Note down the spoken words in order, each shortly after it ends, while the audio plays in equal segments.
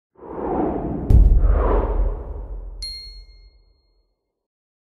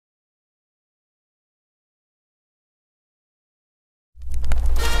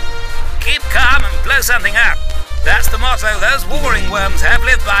bomb and blow something up. That's the motto those warring worms have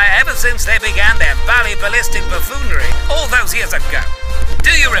lived by ever since they began their bally ballistic buffoonery all those years ago.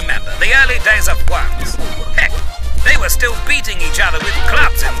 Do you remember the early days of worms? Heck, they were still beating each other with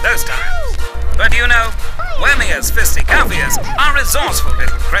clubs in those times. But you know, wormiers fisticuffers are resourceful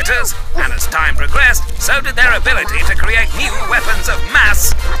little critters, and as time progressed, so did their ability to create new weapons of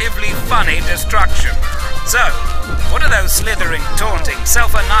massively funny destruction. So, what are those slithering, taunting,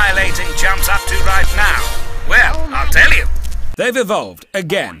 self-annihilating chumps up to right now? Well, I'll tell you. They've evolved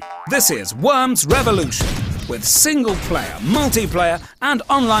again. This is Worms Revolution, with single-player, multiplayer, and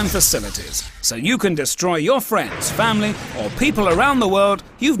online facilities, so you can destroy your friends, family, or people around the world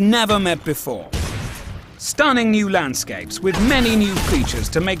you've never met before. Stunning new landscapes with many new features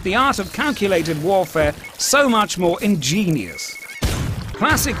to make the art of calculated warfare so much more ingenious.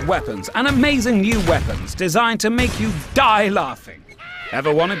 Classic weapons and amazing new weapons designed to make you die laughing.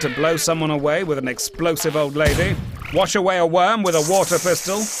 Ever wanted to blow someone away with an explosive old lady? Wash away a worm with a water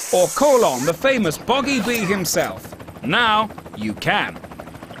pistol? Or call on the famous Boggy Bee himself? Now you can.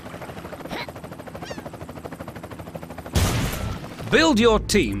 Build your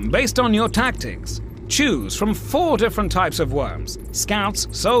team based on your tactics. Choose from 4 different types of worms: scouts,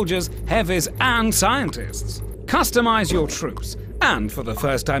 soldiers, heavies, and scientists. Customize your troops. And for the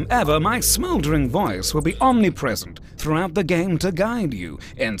first time ever, my smouldering voice will be omnipresent throughout the game to guide you,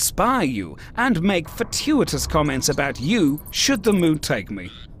 inspire you, and make fortuitous comments about you should the mood take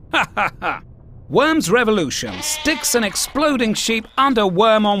me. Ha ha ha! Worms Revolution sticks an exploding sheep under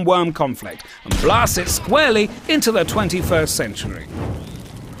worm-on-worm conflict and blasts it squarely into the 21st century.